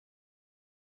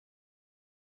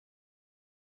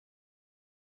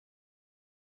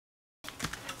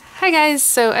Hi guys,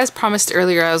 so as promised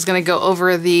earlier I was going to go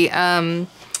over the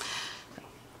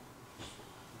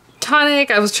Tonic.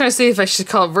 I was trying to see if I should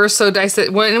call it Verso Dice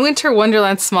Winter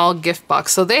Wonderland Small Gift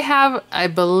Box. So they have, I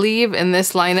believe in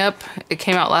this lineup, it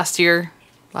came out last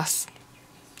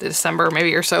December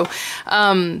maybe or so,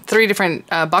 3 different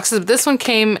boxes. But this one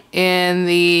came in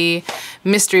the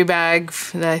mystery bag,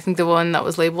 I think the one that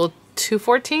was labeled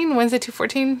 214, Wednesday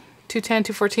 214? 210,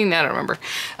 214, I don't remember.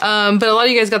 But a lot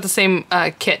of you guys got the same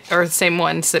kit, or the same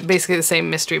one, so basically the same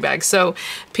mystery bag. So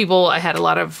I had a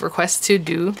lot of requests to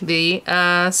do the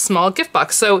small gift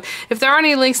box. So if there are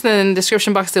any links in the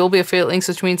description box, there will be affiliate links,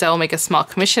 which means I will make a small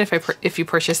commission if you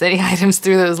purchase any items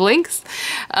through those links.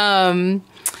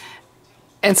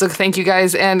 And so thank you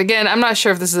guys. And again, I'm not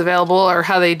sure if this is available or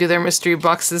how they do their mystery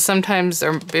boxes. Sometimes,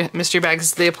 or mystery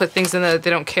bags, they put things in there that they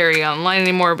don't carry online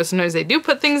anymore, but sometimes they do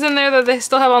put things in there that they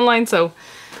still have online. So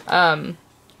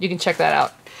you can check that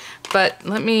out. But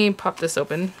let me pop this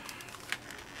open.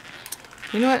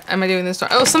 You know what? Am I doing this?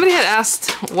 Oh, somebody had asked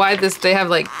why they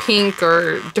have like pink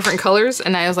or different colors.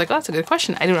 And I was like, oh, that's a good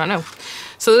question. I do not know.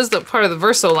 So this is the part of the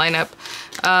Verso lineup.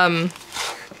 I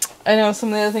know some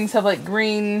of the other things have like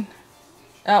green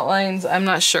outlines. I'm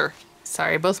not sure.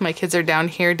 Sorry, both my kids are down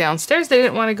here downstairs. They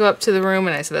didn't want to go up to the room,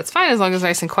 and I said that's fine as long as it's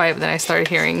nice and quiet. But then I started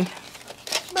hearing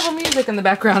little music in the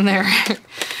background there.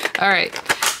 All right,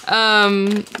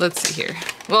 let's see here.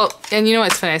 Well, and you know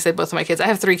what's funny? I said both of my kids. I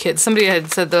have 3 kids. Somebody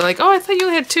had said, they're like, oh, I thought you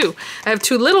only had 2. I have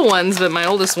 2 little ones, but my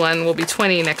oldest one will be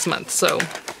 20 next month. So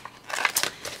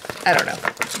I don't know.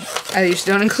 I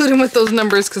usually don't include him with those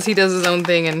numbers because he does his own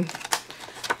thing. And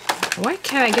why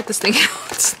can't I get this thing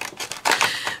out?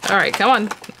 All right, come on.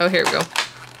 Oh, here we go.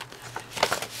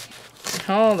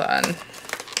 Hold on.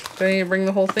 Do I need to bring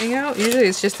the whole thing out? Usually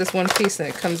it's just this one piece and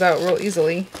it comes out real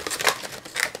easily.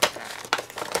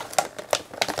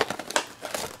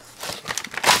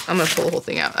 I'm gonna pull the whole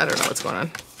thing out. I don't know what's going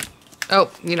on. Oh,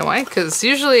 you know why? Because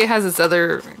usually it has its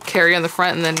other carry on the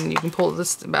front and then you can pull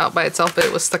this out by itself, but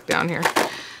it was stuck down here.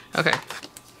 Okay.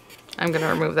 I'm gonna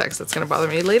remove that because that's gonna bother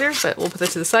me later, but we'll put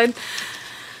that to the side.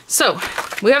 So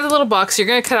we have the little box. You're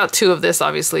going to cut out 2 of this,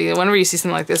 obviously. Whenever you see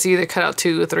something like this, you either cut out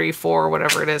 2, 3, 4,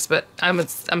 whatever it is, but I'm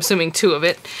assuming 2 of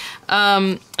it.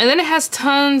 And then it has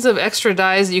tons of extra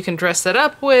dies that you can dress that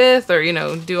up with, or, you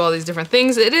know, do all these different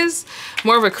things. It is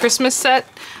more of a Christmas set,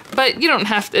 but you don't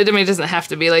have to, I mean, it doesn't have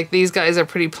to be. Like, these guys are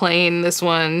pretty plain. This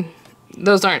one,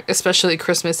 those aren't especially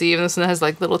Christmassy. Even this one has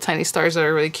like little tiny stars that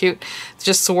are really cute. It's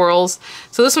just swirls.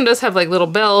 So this one does have like little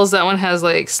bells. That one has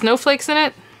like snowflakes in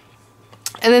it.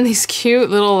 And then these cute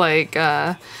little, like,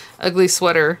 ugly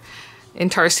sweater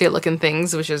intarsia looking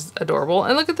things, which is adorable.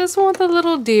 And look at this one with the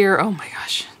little deer. Oh my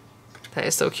gosh. That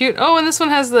is so cute. Oh, and this one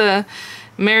has the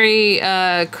Merry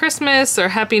Christmas or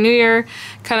Happy New Year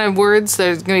kind of words that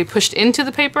are going to be pushed into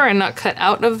the paper and not cut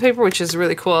out of the paper, which is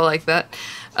really cool. I like that.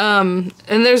 And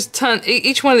there's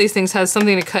each one of these things has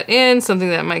something to cut in, something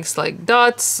that makes like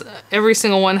dots. Every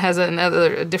single one has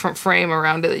a different frame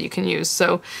around it that you can use.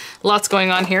 So lots going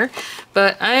on here,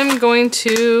 but I'm going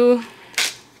to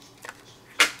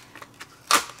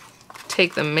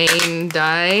take the main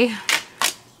die.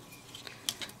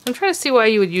 I'm trying to see why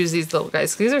you would use these little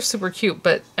guys. These are super cute,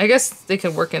 but I guess they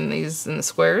can work in the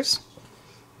squares.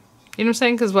 You know what I'm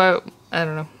saying? Because why, I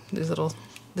don't know, these are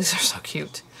so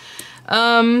cute.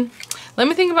 Let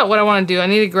me think about what I want to do. I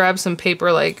need to grab some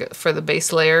paper like for the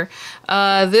base layer.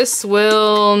 This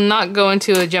will not go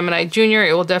into a Gemini Junior.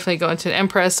 It will definitely go into an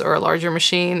Empress or a larger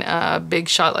machine. Big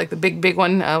Shot, like the big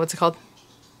one. What's it called?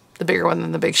 The bigger one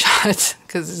than the Big Shot,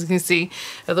 because as you can see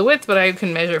the width, but I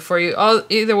can measure for you.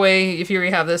 Either way, if you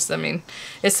already have this, I mean,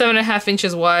 it's 7.5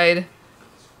 inches wide,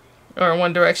 or in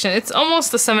one direction. It's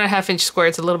almost a 7.5 inch square.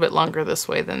 It's a little bit longer this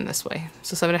way than this way.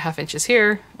 So 7.5 inches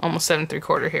here, almost 7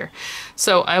 3/4 here.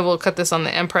 So I will cut this on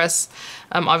the Empress.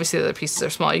 Obviously the other pieces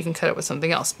are small. You can cut it with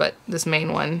something else, but this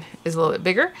main one is a little bit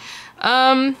bigger.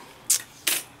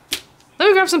 Let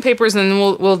me grab some papers and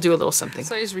we'll do a little something.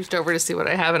 So I just reached over to see what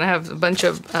I have, and I have a bunch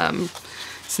of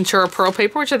Centura Pearl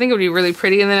paper, which I think would be really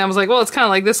pretty. And then I was like, well, it's kind of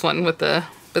like this one with the,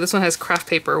 but this one has craft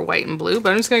paper, white and blue.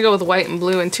 But I'm just gonna go with white and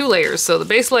blue in 2 layers. So the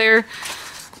base layer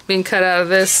being cut out of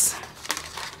this,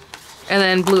 and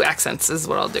then blue accents is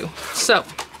what I'll do. So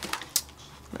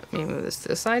let me move this to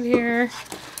the side here.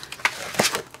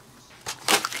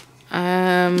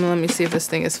 Let me see if this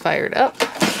thing is fired up.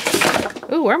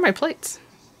 Ooh, where are my plates?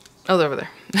 Oh, they're over there.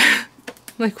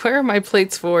 Like, where are my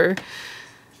plates for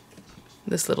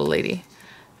this little lady?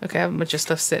 Okay, I have a bunch of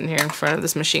stuff sitting here in front of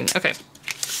this machine. Okay,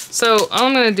 so all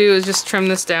I'm gonna do is just trim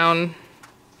this down.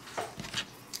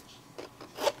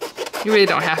 You really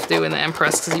don't have to in the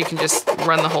Empress because you can just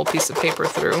run the whole piece of paper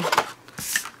through.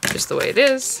 just the way it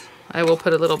is. I will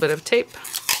put a little bit of tape.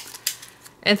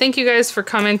 And thank you guys for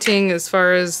commenting as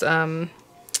far as, from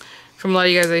a lot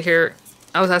of you guys I hear,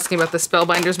 I was asking about the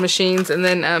Spellbinders machines, and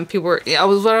then people were,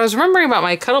 what I was remembering about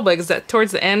my Cuttlebug is that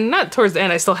towards the end, not towards the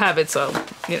end, I still have it, so,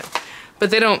 you know, but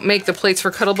they don't make the plates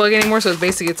for Cuttlebug anymore, so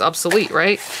basically it's obsolete,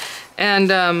 right? And,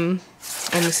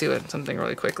 let me see something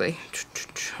really quickly.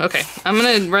 Okay, I'm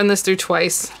gonna run this through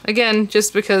twice. Again,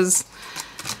 just because,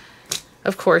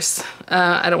 of course,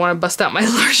 I don't want to bust out my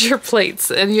larger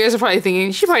plates. And you guys are probably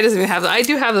thinking, she probably doesn't even have them. I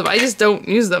do have them, I just don't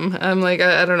use them. I'm like,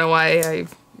 I don't know why, I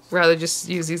rather just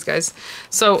use these guys.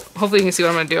 So hopefully you can see what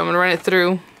I'm gonna do. I'm gonna run it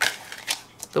through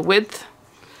the width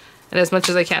and as much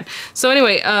as I can. So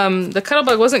anyway, the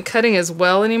Cuttlebug wasn't cutting as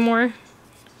well anymore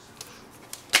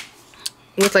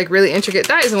with like really intricate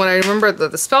dies. And what I remember the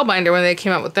Spellbinder, when they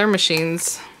came out with their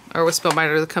machines, or with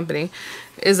Spellbinder the company,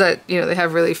 is that, you know, they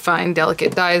have really fine,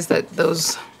 delicate dies that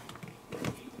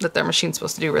their machine's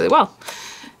supposed to do really well.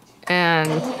 And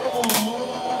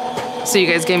so you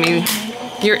guys gave me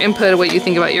your input of what you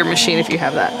think about your machine if you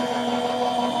have that.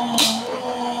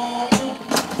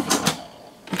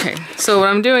 Okay, so what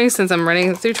I'm doing, since I'm running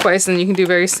it through twice, and you can do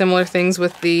very similar things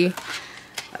with the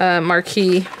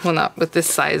marquee, well, not with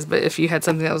this size, but if you had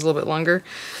something that was a little bit longer.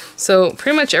 So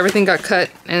pretty much everything got cut,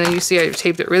 and then you see I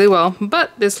taped it really well, but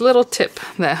this little tip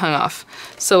that hung off.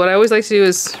 So what I always like to do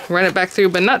is run it back through,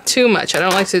 but not too much. I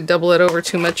don't like to double it over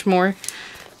too much more.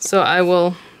 So I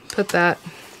will put that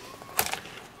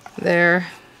there,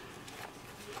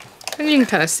 and you can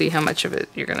kind of see how much of it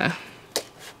you're gonna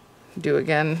do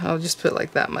again. I'll just put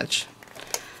like that much.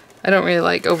 I don't really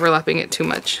like overlapping it too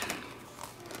much.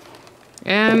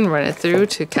 And run it through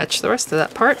to catch the rest of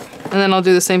that part. And then I'll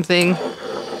do the same thing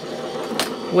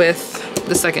with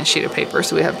the second sheet of paper,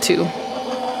 so we have two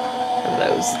of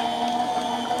those.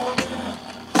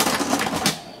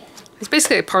 It's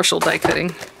basically a partial die cutting.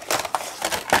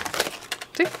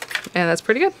 See? And that's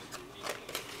pretty good.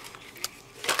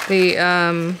 The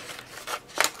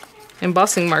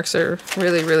embossing marks are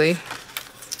really, really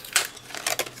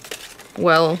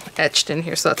well etched in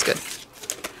here, so that's good.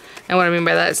 And what I mean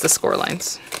by that is the score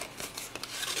lines.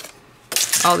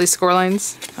 All these score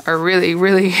lines are really,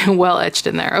 really well etched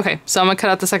in there. Okay, so I'm gonna cut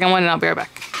out the second one and I'll be right back.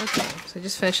 Okay, so I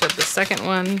just finished up the second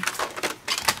one.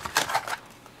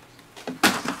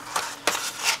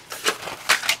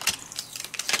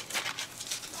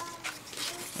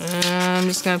 I'm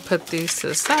just gonna put these to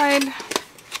the side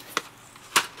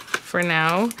for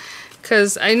now,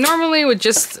 because I normally would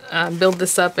just build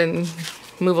this up and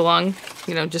move along,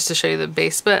 you know, just to show you the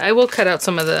base, but I will cut out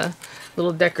some of the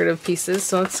little decorative pieces.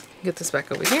 So let's get this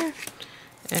back over here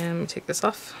and take this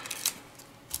off.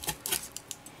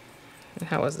 And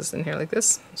how was this in here like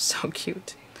this? So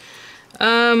cute.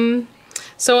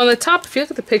 So on the top, if you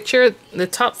look at the picture, the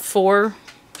top 4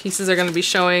 pieces are going to be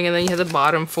showing, and then you have the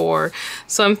bottom 4.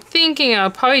 So I'm thinking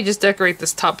I'll probably just decorate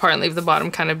this top part and leave the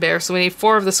bottom kind of bare. So we need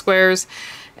 4 of the squares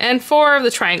and 4 of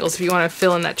the triangles if you want to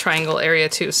fill in that triangle area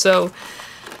too. So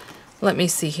let me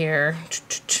see here.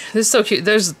 This is so cute.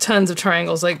 There's tons of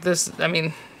triangles like this. I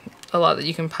mean, a lot that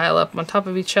you can pile up on top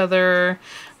of each other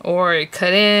or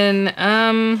cut in.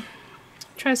 Trying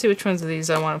to see which ones of these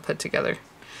I want to put together.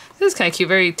 This is kind of cute.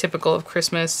 Very typical of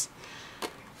Christmas.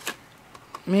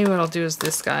 Maybe what I'll do is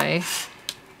this guy.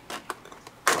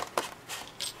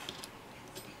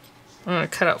 I'm going to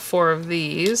cut out 4 of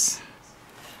these.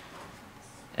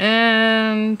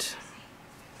 And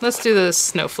let's do the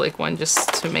snowflake one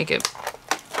just to make it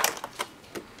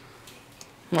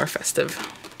more festive.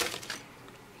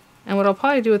 And what I'll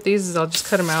probably do with these is I'll just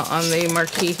cut them out on the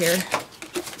marquee here.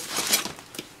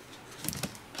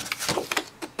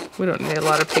 We don't need a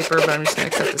lot of paper, but I'm just going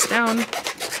to cut this down.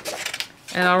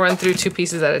 And I'll run through 2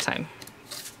 pieces at a time.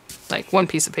 Like 1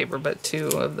 piece of paper, but 2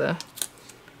 of the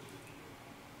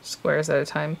squares at a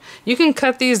time. You can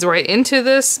cut these right into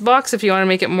this box if you want to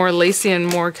make it more lacy and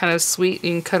more kind of sweet.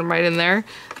 You can cut them right in there,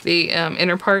 the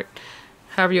inner part.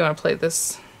 However you want to play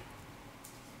this.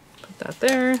 Put that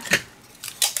there.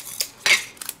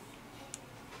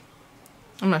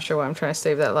 I'm not sure why I'm trying to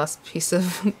save that last piece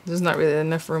of... There's not really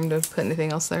enough room to put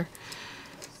anything else there.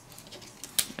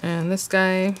 And this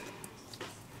guy.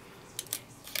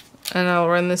 And I'll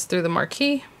run this through the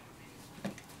marquee.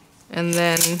 And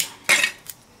then...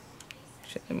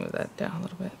 Should I move that down a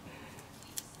little bit?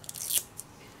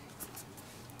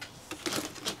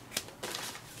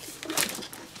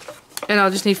 And I'll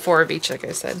just need 4 of each, like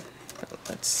I said. So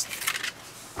let's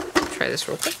try this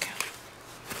real quick.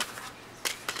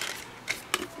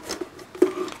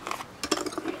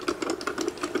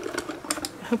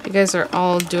 I hope you guys are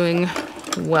all doing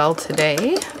well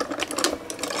today.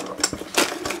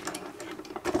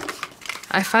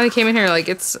 I finally came in here, like,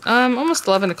 it's almost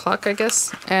 11 o'clock, I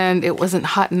guess, and it wasn't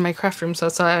hot in my craft room, so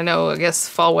that's how I know, I guess,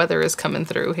 fall weather is coming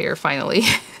through here, finally.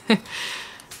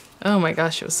 Oh my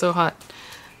gosh, it was so hot.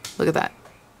 Look at that.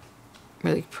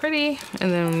 Really pretty.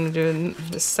 And then I'm doing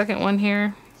the second one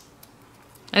here.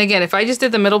 And again, if I just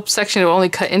did the middle section, it would only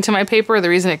cut into my paper. The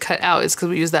reason it cut out is because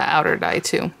we use that outer die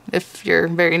too. If you're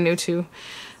very new to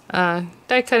die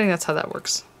cutting, that's how that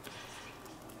works.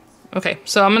 Okay,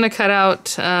 so I'm going to cut out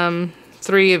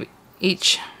 3 of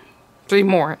each. 3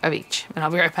 more of each, and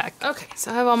I'll be right back. Okay,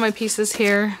 so I have all my pieces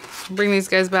here. Bring these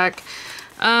guys back.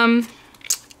 I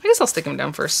guess I'll stick them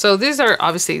down first. So these are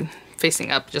obviously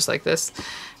facing up, just like this.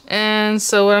 And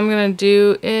so what I'm going to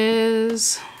do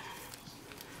is,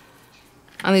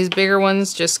 on these bigger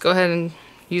ones, just go ahead and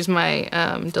use my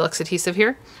deluxe adhesive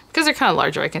here. Because they're kind of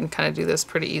larger, I can kind of do this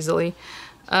pretty easily.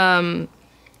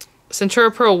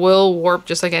 Centura Pearl will warp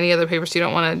just like any other paper, so you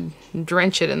don't want to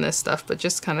drench it in this stuff, but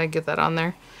just kind of get that on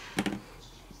there.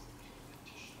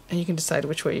 And you can decide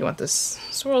which way you want this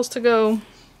swirls to go.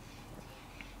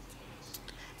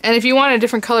 And if you want a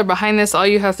different color behind this, all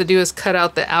you have to do is cut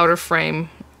out the outer frame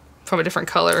from a different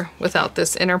color without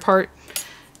this inner part.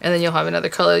 And then you'll have another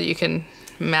color you can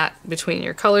matte between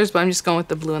your colors, but I'm just going with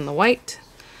the blue and the white.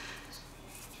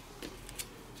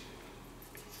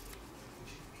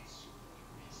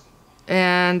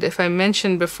 And if I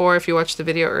mentioned before, if you watched the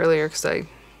video earlier, because I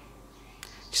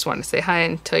just wanted to say hi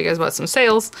and tell you guys about some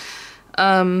sales. These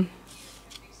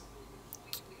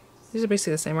are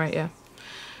basically the same, right? Yeah.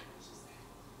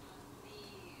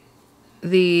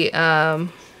 The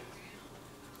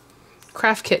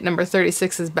craft kit number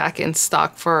 36 is back in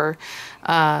stock for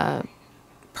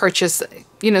purchase.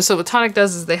 You know, so what Tonic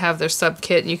does is they have their sub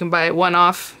kit. You can buy it one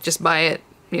off, just buy it,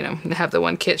 you know, and have the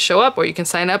one kit show up, or you can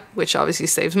sign up, which obviously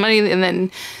saves money and then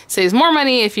saves more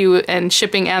money if you, and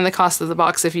shipping and the cost of the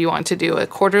box if you want to do a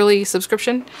quarterly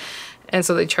subscription. And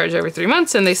so they charge every 3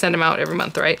 months and they send them out every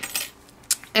month, right?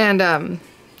 And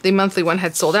the monthly one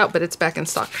had sold out, but it's back in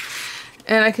stock.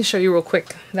 And I can show you real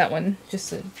quick that one,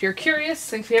 just if you're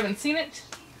curious, if you haven't seen it.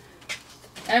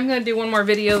 I'm going to do one more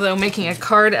video though, making a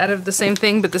card out of the same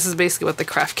thing, but this is basically what the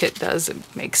craft kit does.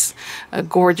 It makes a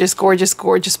gorgeous, gorgeous,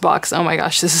 gorgeous box. Oh my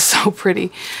gosh, this is so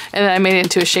pretty. And then I made it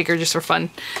into a shaker just for fun.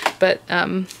 But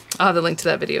I'll have the link to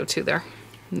that video too there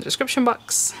in the description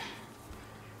box.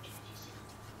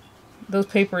 Those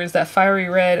papers, that fiery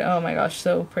red, oh my gosh,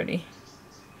 so pretty.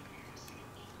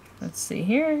 Let's see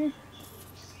here.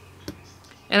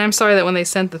 And I'm sorry that when they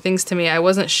sent the things to me, I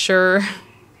wasn't sure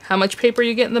how much paper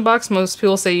you get in the box. Most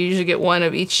people say you usually get 1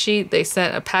 of each sheet. They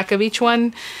sent a pack of each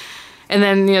one. And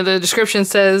then, you know, the description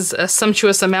says a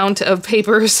sumptuous amount of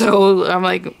paper. So I'm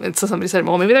like, so somebody said,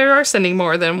 well, maybe they are sending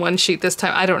more than 1 sheet this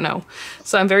time. I don't know.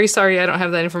 So I'm very sorry I don't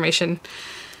have that information.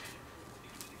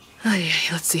 Oh, yeah,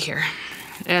 let's see here.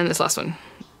 And this last one.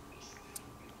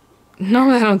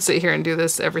 Normally I don't sit here and do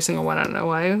this every single one. I don't know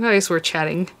why. I guess we're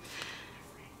chatting.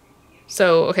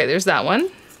 So, okay, there's that one.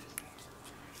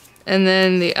 And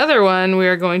then the other one we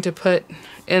are going to put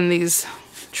in these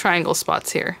triangle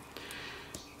spots here.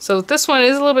 So this one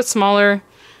is a little bit smaller.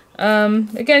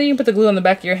 Again, you can put the glue on the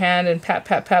back of your hand and pat,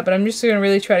 pat, pat, but I'm just going to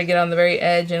really try to get on the very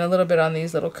edge and a little bit on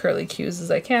these little curly cues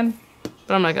as I can.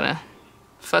 But I'm not going to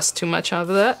fuss too much out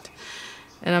of that.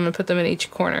 And I'm going to put them in each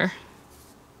corner.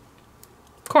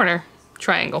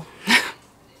 Triangle.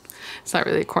 It's not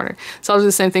really a corner. So I'll do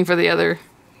the same thing for the other.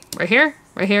 Right here,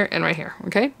 and right here,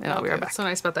 okay? And I'll be right back. What's so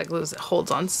nice about that glue is it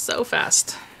holds on so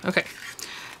fast. Okay,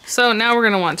 so now we're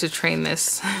gonna want to train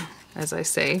this, as I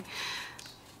say.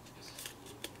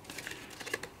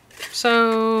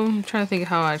 So I'm trying to think of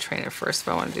how I train it first, if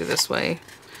I want to do this way.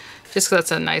 Just because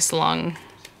that's a nice long...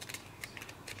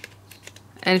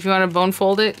 And if you want to bone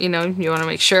fold it, you know, you want to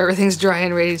make sure everything's dry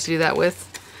and ready to do that with.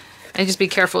 And just be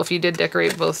careful if you did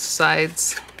decorate both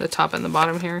sides, the top and the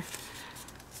bottom here.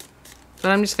 But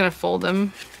I'm just going to fold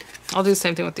them. I'll do the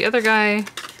same thing with the other guy.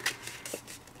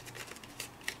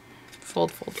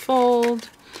 Fold, fold, fold.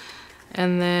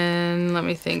 And then, let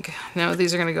me think. No,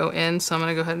 these are going to go in, so I'm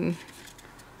going to go ahead and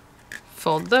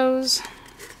fold those.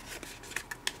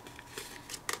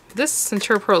 This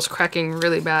Centura Pearl is cracking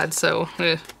really bad, so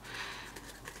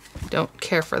don't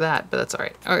care for that, but that's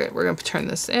alright. Alright, we're going to turn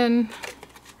this in.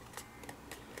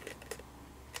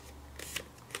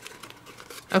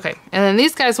 Okay, and then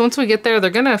these guys, once we get there, they're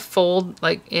gonna fold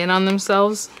like in on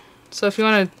themselves. So if you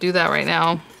want to do that right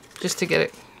now, just to get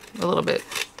it a little bit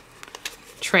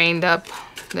trained up,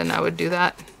 then I would do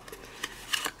that.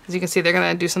 As you can see, they're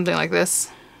gonna do something like this.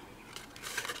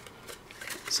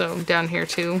 So down here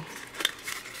too.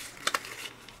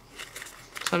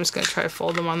 So I'm just gonna try to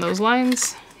fold them on those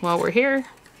lines while we're here.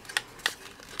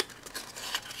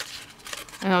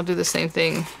 And I'll do the same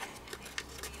thing,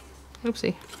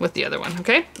 oopsie, with the other one,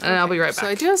 okay? And I'll be right back. So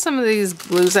I do have some of these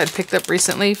glues I'd picked up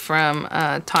recently from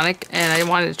Tonic, and I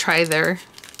wanted to try their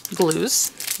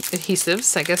glues,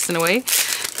 adhesives, I guess, in a way.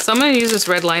 So I'm going to use this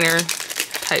red liner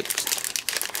type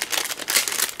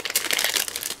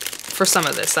for some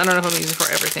of this. I don't know if I'm using it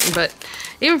for everything, but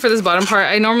even for this bottom part,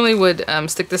 I normally would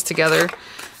stick this together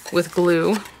with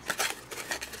glue.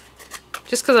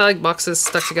 Just because I like boxes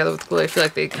stuck together with glue, I feel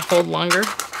like they hold longer.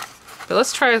 But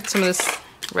let's try some of this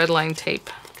red line tape.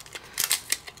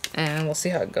 And we'll see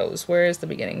how it goes. Where is the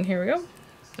beginning? Here we go.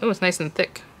 Oh, it's nice and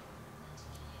thick.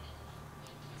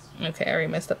 Okay, I already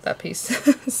messed up that piece.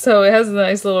 So it has a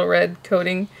nice little red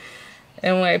coating.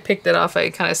 And when I picked it off,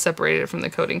 I kind of separated it from the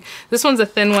coating. This one's a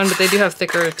thin one, but they do have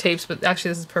thicker tapes. But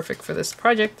actually, this is perfect for this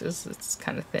project. It's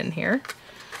kind of thin here.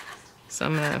 So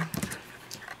I'm going to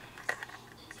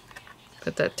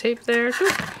put that tape there.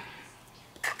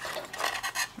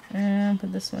 And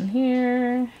put this one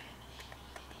here.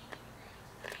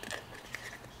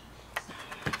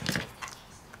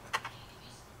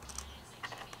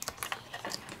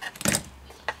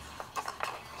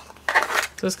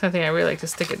 So this kind of thing, I really like to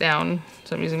stick it down.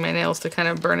 So I'm using my nails to kind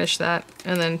of burnish that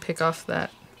and then pick off that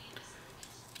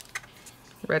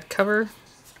red cover.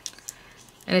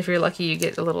 And if you're lucky, you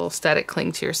get a little static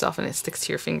cling to yourself and it sticks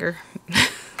to your finger.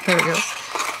 There we go.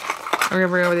 I'm gonna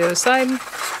bring over the other side.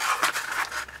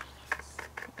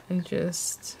 And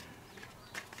just,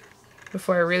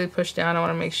 before I really push down, I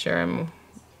wanna make sure I'm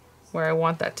where I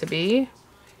want that to be.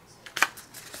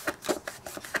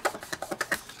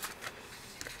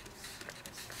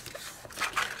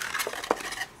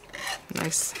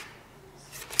 Nice.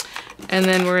 And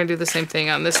then we're going to do the same thing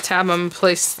on this tab. I'm going to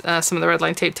place some of the red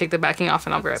line tape, take the backing off,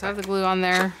 and I'll be right back. So I have the glue on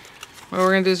there. What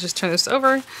we're going to do is just turn this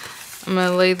over. I'm going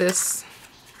to lay this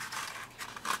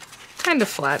kind of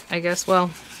flat, I guess. Well,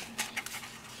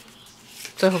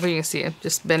 so hopefully you can see it.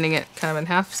 Just bending it kind of in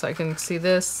half so I can see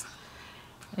this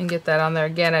and get that on there.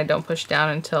 Again, I don't push down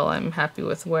until I'm happy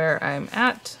with where I'm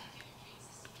at.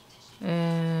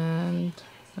 And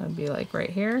that'd be like right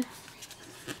here.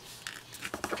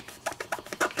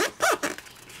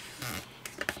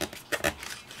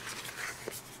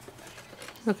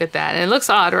 Look at that. And it looks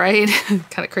odd, right?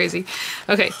 Kind of crazy.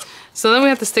 Okay, so then we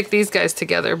have to stick these guys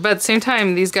together. But at the same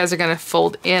time, these guys are going to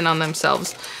fold in on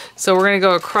themselves. So we're going to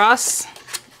go across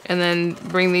and then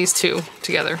bring these two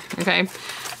together, okay?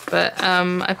 But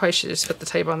I probably should just put the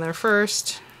tape on there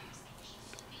first.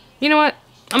 You know what?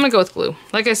 I'm going to go with glue.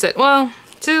 Like I said, well,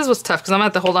 see, this was tough because I'm going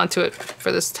to have to hold on to it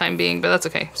for this time being, but that's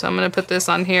okay. So I'm going to put this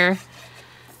on here.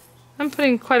 I'm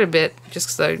putting quite a bit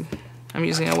just because I'm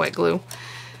using a wet glue.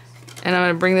 And I'm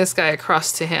going to bring this guy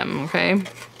across to him, okay?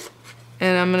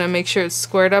 And I'm going to make sure it's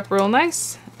squared up real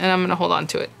nice. And I'm going to hold on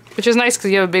to it. Which is nice because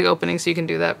you have a big opening so you can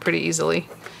do that pretty easily.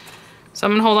 So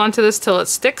I'm going to hold on to this till it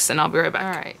sticks and I'll be right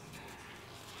back. Alright.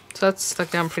 So that's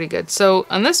stuck down pretty good. So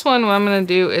on this one, what I'm going to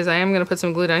do is I am going to put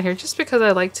some glue down here just because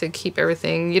I like to keep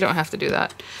everything. You don't have to do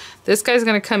that. This guy's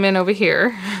going to come in over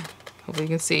here. Hopefully you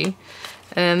can see.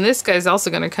 And this guy's also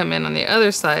going to come in on the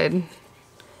other side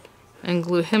and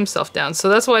glue himself down. So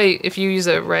that's why if you use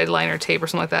a red liner tape or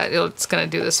something like that, it's going to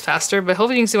do this faster. But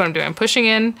hopefully you can see what I'm doing. I'm pushing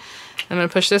in. I'm going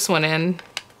to push this one in.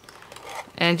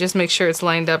 And just make sure it's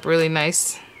lined up really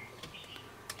nice.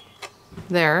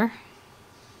 There.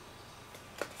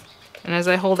 And as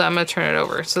I hold it, I'm going to turn it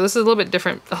over. So this is a little bit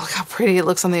different. Oh, look how pretty it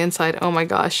looks on the inside. Oh my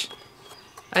gosh.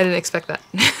 I didn't expect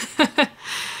that.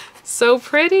 So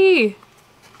pretty.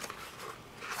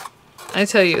 I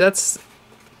tell you, that's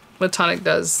what Tonic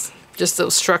does. Just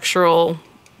those structural,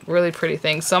 really pretty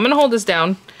things. So I'm going to hold this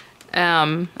down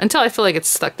until I feel like it's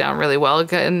stuck down really well.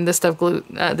 And this stuff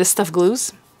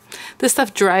glues. This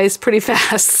stuff dries pretty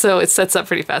fast, so it sets up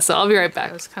pretty fast. So I'll be right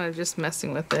back. I was kind of just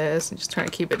messing with this and just trying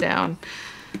to keep it down.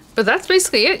 But that's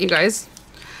basically it, you guys.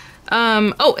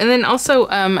 Oh, and then also,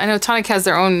 I know Tonic has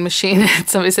their own machine.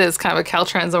 Somebody said it's kind of a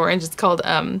Caltrans orange. It's called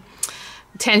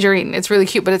Tangerine. It's really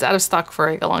cute, but it's out of stock for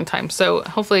a long time. So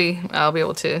hopefully I'll be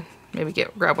able to maybe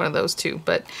grab one of those too.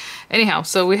 But anyhow,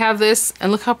 so we have this,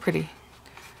 and look how pretty.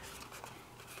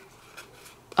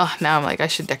 Oh, now I'm like, I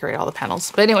should decorate all the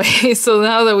panels. But anyway, so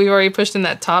now that we've already pushed in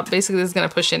that top, basically this is going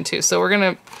to push in too. So we're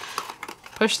going to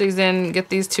push these in, get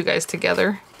these two guys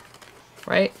together,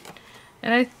 right?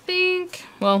 And I think,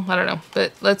 well, I don't know,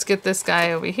 but let's get this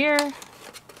guy over here.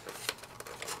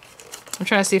 I'm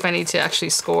trying to see if I need to actually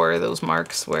score those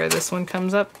marks where this one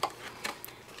comes up,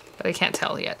 but I can't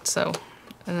tell yet. So,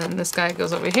 and then this guy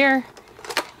goes over here.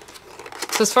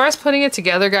 So as far as putting it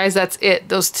together, guys, that's it.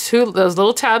 Those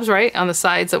little tabs, right, on the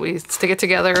sides that we stick it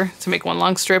together to make one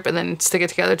long strip and then stick it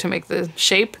together to make the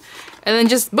shape. And then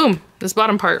just, boom, this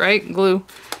bottom part, right? Glue.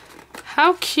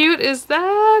 How cute is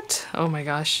that? Oh my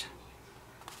gosh.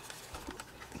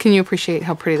 Can you appreciate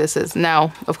how pretty this is?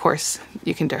 Now, of course,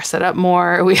 you can dress it up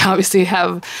more. We obviously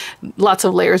have lots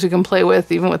of layers we can play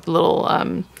with, even with the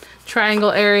little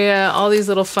triangle area, all these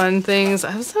little fun things.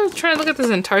 I was trying to look at this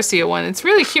Intarsia one. It's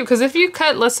really cute because if you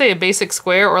cut, let's say, a basic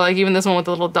square, or like even this one with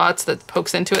the little dots that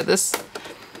pokes into it,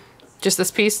 just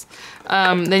this piece,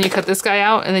 then you cut this guy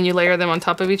out and then you layer them on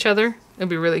top of each other. It'd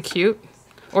be really cute.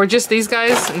 Or just these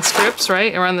guys in strips,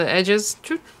 right, around the edges.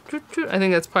 I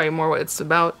think that's probably more what it's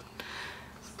about.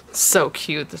 So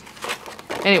cute.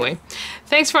 Anyway,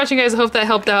 thanks for watching, guys. I hope that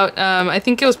helped out. I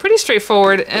think it was pretty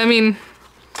straightforward. I mean,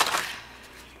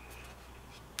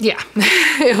 yeah,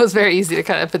 it was very easy to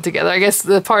kind of put together. I guess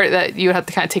the part that you would have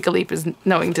to kind of take a leap is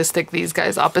knowing to stick these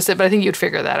guys opposite, but I think you'd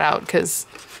figure that out because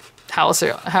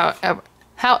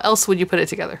how else would you put it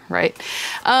together, right?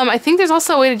 I think there's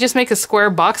also a way to just make a square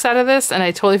box out of this, and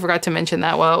I totally forgot to mention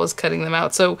that while I was cutting them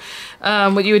out. So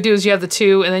what you would do is you have the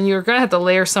two, and then you're going to have to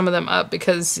layer some of them up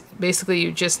because basically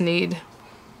you just need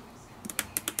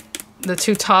the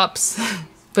two tops,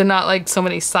 but not like so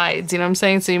many sides, you know what I'm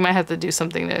saying? So you might have to do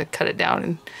something to cut it down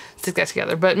and stick that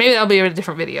together, but maybe that'll be a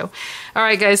different video. All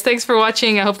right, guys, thanks for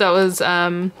watching. I hope that was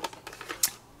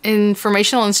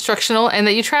informational, instructional, and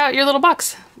that you try out your little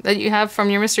box that you have from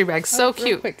your mystery bag. So cute.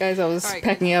 Real quick, guys, I was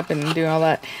packing up and doing all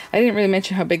that. I didn't really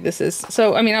mention how big this is.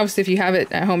 So, I mean, obviously, if you have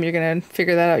it at home, you're going to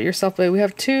figure that out yourself. But we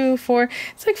have 2, 4,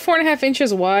 it's like 4.5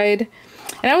 inches wide.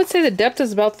 And I would say the depth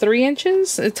is about 3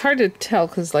 inches. It's hard to tell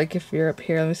because, like, if you're up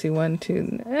here, let me see, 1,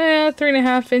 2,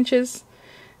 3.5 inches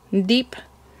deep.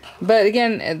 But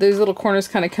again, those little corners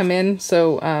kind of come in,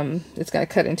 so it's going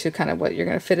to cut into kind of what you're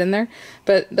going to fit in there.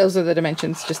 But those are the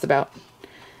dimensions, just about.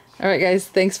 Alright guys,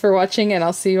 thanks for watching, and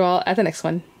I'll see you all at the next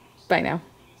one. Bye now.